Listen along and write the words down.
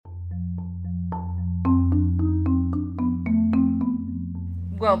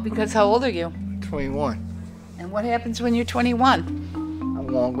Well, because how old are you? 21. And what happens when you're 21? I'm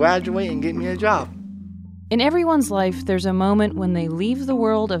going to graduate and get me a job. In everyone's life, there's a moment when they leave the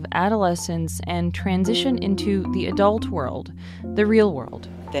world of adolescence and transition into the adult world, the real world.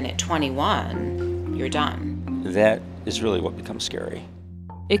 Then at 21, you're done. That is really what becomes scary.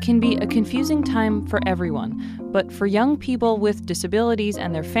 It can be a confusing time for everyone, but for young people with disabilities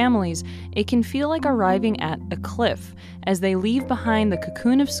and their families, it can feel like arriving at a cliff as they leave behind the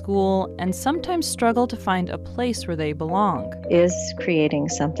cocoon of school and sometimes struggle to find a place where they belong. Is creating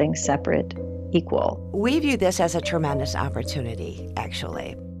something separate equal? We view this as a tremendous opportunity,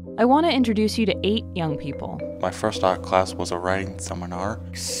 actually. I want to introduce you to 8 young people. My first art class was a writing seminar.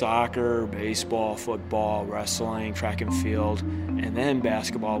 Soccer, baseball, football, wrestling, track and field, and then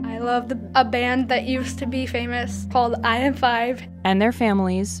basketball. I love a band that used to be famous called I Am 5. And their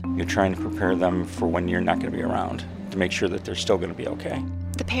families. You're trying to prepare them for when you're not going to be around, to make sure that they're still going to be okay.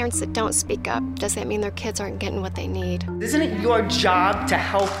 The parents that don't speak up, does that mean their kids aren't getting what they need? Isn't it your job to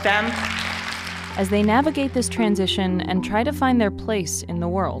help them? As they navigate this transition and try to find their place in the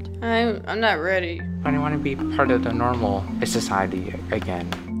world. I'm not ready. I want to be part of the normal society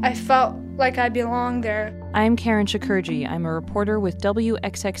again. I felt like I belonged there. I'm Karen Shakurji. I'm a reporter with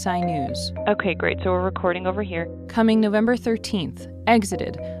WXXI News. Okay, great. So we're recording over here. Coming November 13th,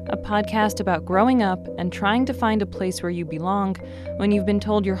 Exited, a podcast about growing up and trying to find a place where you belong when you've been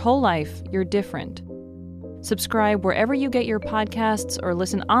told your whole life you're different. Subscribe wherever you get your podcasts or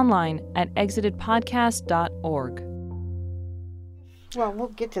listen online at exitedpodcast.org. Well, we'll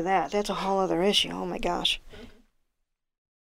get to that. That's a whole other issue. Oh, my gosh.